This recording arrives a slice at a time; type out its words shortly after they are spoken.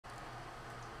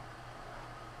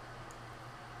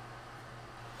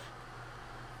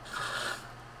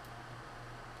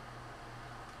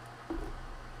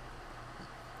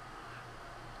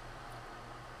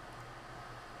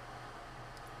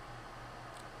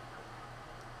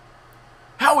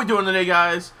How we doing today,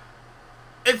 guys?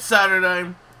 It's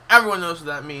Saturday. Everyone knows what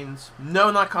that means. No,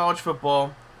 not college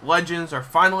football. Legends are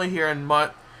finally here in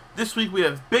MUT. This week we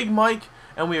have Big Mike,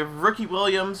 and we have Ricky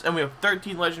Williams, and we have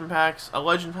 13 legend packs, a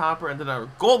legend hopper, and then a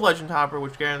gold legend hopper,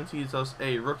 which guarantees us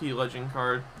a rookie legend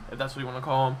card, if that's what you want to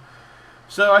call them.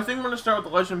 So I think we're going to start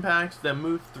with the legend packs, then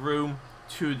move through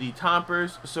to the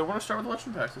toppers. So we're going to start with the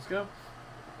legend packs. Let's go.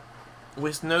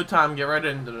 Waste no time, get right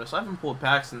into this. I haven't pulled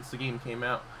packs since the game came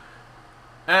out.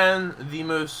 And the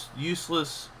most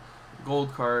useless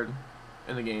gold card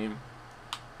in the game,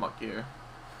 Muck Gear.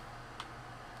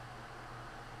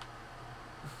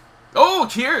 Oh,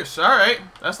 Kears! Alright,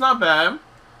 that's not bad.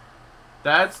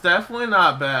 That's definitely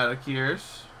not bad,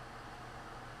 Kears.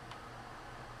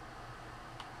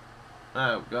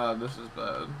 Oh god, this is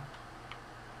bad.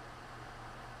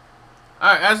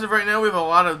 Alright, as of right now, we have a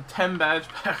lot of 10 badge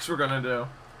packs we're gonna do.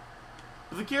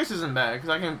 But the Kears isn't bad, because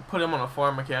I can put him on a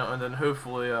farm account and then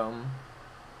hopefully, what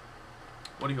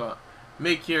do you call it?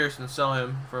 Make Kears and sell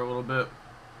him for a little bit.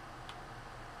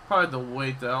 Probably the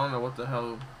wait though, I don't know what the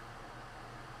hell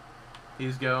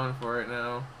he's going for right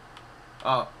now.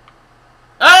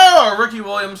 Oh, Ricky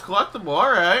Williams collectible,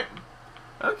 alright.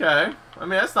 Okay. I mean,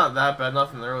 that's not that bad,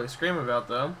 nothing to really scream about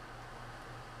though.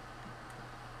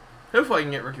 Hopefully I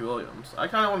can get Ricky Williams. I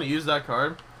kind of want to use that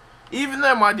card. Even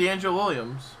though my DeAngelo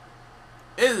Williams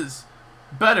is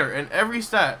better in every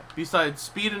stat besides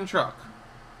speed and truck.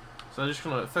 So I'm just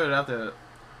going to throw it out there.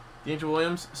 DeAngelo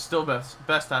Williams, still best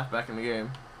halfback in the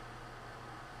game.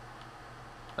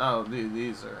 Oh, dude,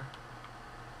 these are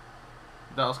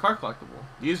Dallas Card collectible.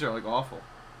 These are like awful.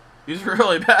 These are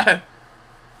really bad.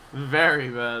 Very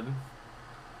bad.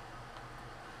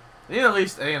 I need at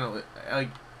least like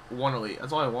one elite.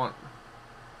 That's all I want.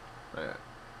 Right.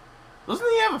 Doesn't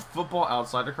he have a Football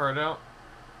Outsider card out?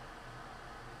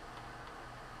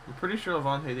 I'm pretty sure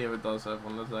Levante David does have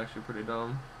one. That's actually pretty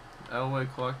dumb. Elway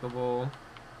collectible.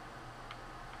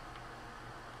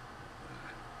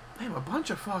 Damn, a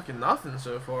bunch of fucking nothing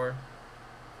so far.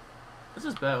 This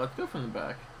is bad. Let's go from the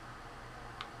back.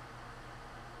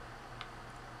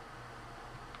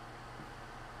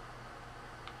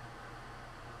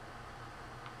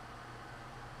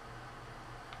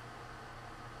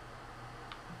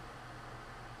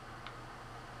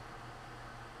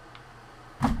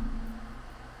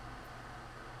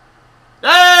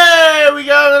 We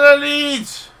got an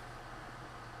elite!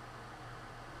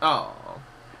 Oh.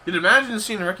 You'd imagine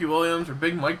seeing Ricky Williams or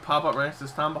Big Mike pop up right next to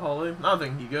Tom Bahali. I don't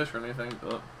think he goes for anything,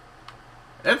 but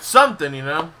it's something, you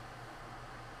know?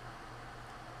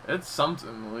 It's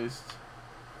something, at least.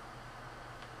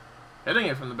 Hitting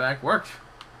it from the back worked.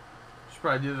 Should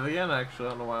probably do that again, actually. I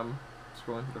don't know why I'm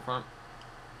scrolling to the front.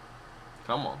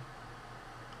 Come on.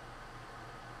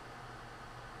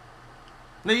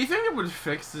 Now, you think it would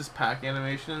fix this pack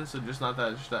animation, so just not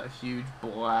that huge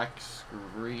black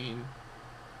screen?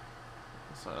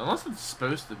 So, unless it's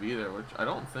supposed to be there, which I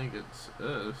don't think it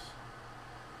is.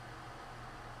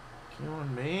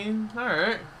 K1 main?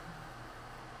 Alright.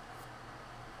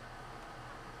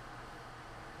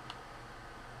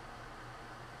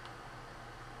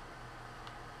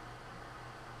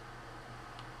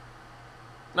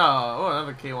 No, oh,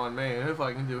 another K1 main.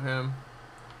 Hopefully I can do him.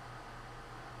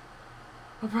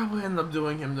 I'll probably end up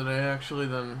doing him today, actually,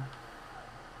 then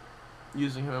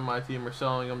using him in my team or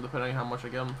selling him, depending on how much I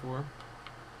get him for.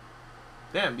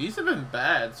 Damn, these have been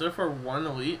bad. So far, one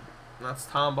elite. And that's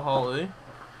Tom Bahali.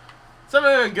 It's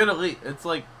not even a good elite. It's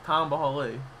like Tom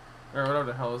Bahali. Or whatever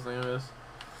the hell his name is.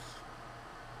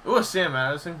 Ooh, a Sam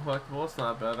Madison collectible. It's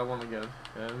not bad. I want to get him.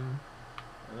 And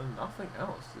then nothing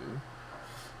else, dude.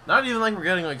 Not even like we're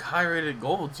getting like high-rated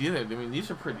golds either. I mean, these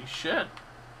are pretty shit.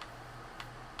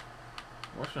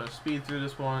 We're just gonna speed through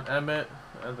this one, Emmett,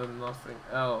 and then nothing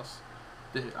else.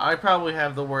 Dude, I probably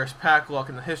have the worst pack luck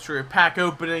in the history of pack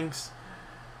openings.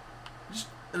 Just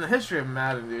in the history of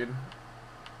Madden, dude.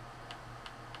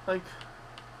 Like,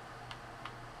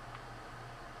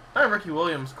 I have Ricky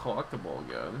Williams collectible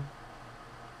again.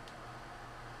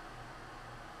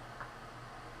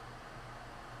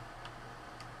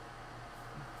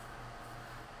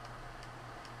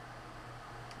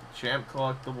 Champ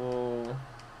collectible.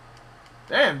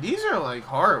 Damn, these are like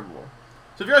horrible.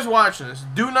 So if you guys are watching this,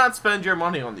 do not spend your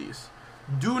money on these.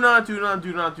 Do not. How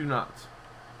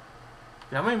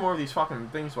many more of these fucking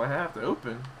things do I have to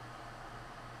open?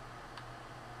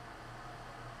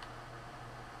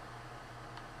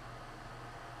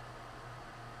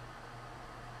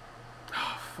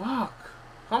 Oh, fuck.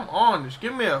 Come on, just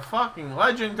give me a fucking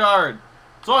legend card.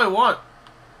 That's all I want.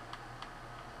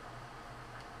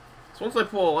 So once I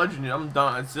pull a legend, I'm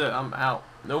done. That's it. I'm out.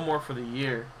 No more for the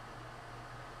year.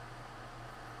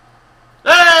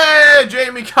 Yeah,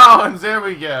 Jamie Collins. There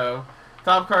we go.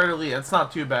 Top card elite. That's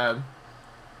not too bad.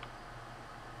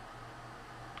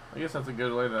 I guess that's a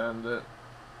good way to end it.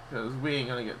 Because we ain't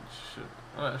gonna get shit.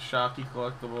 A Shocky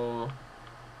collectible.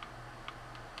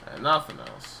 And nothing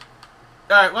else.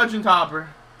 Alright, Legend Topper.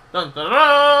 Dun, dun,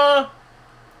 dun.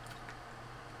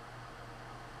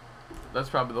 That's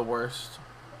probably the worst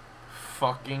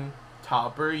fucking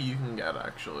topper you can get,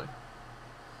 actually.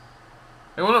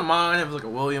 I wouldn't mind if it was like a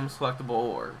Williams collectible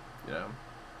or, you know,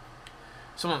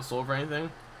 someone sold for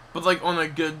anything. But like on a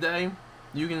good day,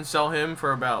 you can sell him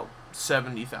for about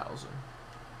 70,000.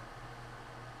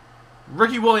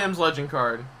 Ricky Williams legend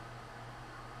card.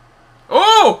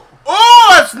 Oh!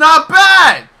 Oh, that's not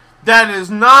bad! That is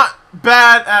not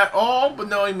bad at all, but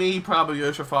knowing me, he probably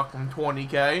goes for fucking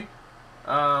 20k.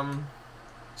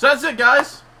 So that's it,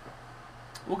 guys.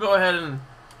 We'll go ahead and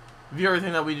view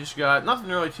everything that we just got. Nothing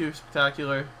really too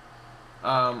spectacular.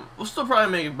 We'll still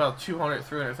probably make about 200,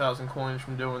 300,000 coins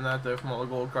from doing that, though, from all the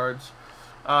gold cards.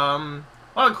 A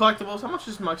lot of collectibles. How much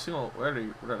is my single? Where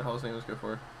the hell's name go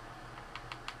for?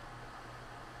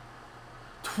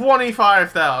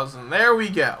 25,000. There we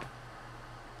go.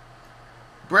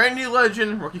 Brand new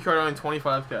legend. Rookie card only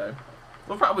 25k.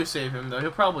 We'll probably save him, though.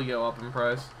 He'll probably go up in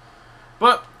price.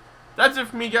 But that's it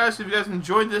for me, guys. If you guys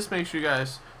enjoyed this, make sure you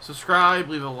guys subscribe,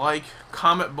 leave a like,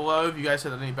 comment below if you guys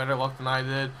had any better luck than I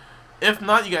did. If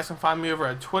not, you guys can find me over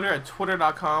at Twitter at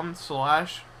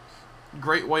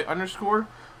twitter.com/greatwhite_,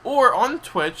 or on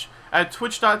Twitch at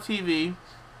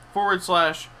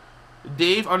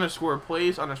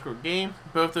twitch.tv/Dave_plays_game.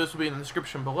 Both those will be in the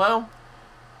description below.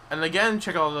 And again,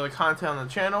 check out all the content on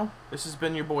the channel. This has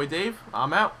been your boy Dave.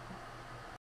 I'm out.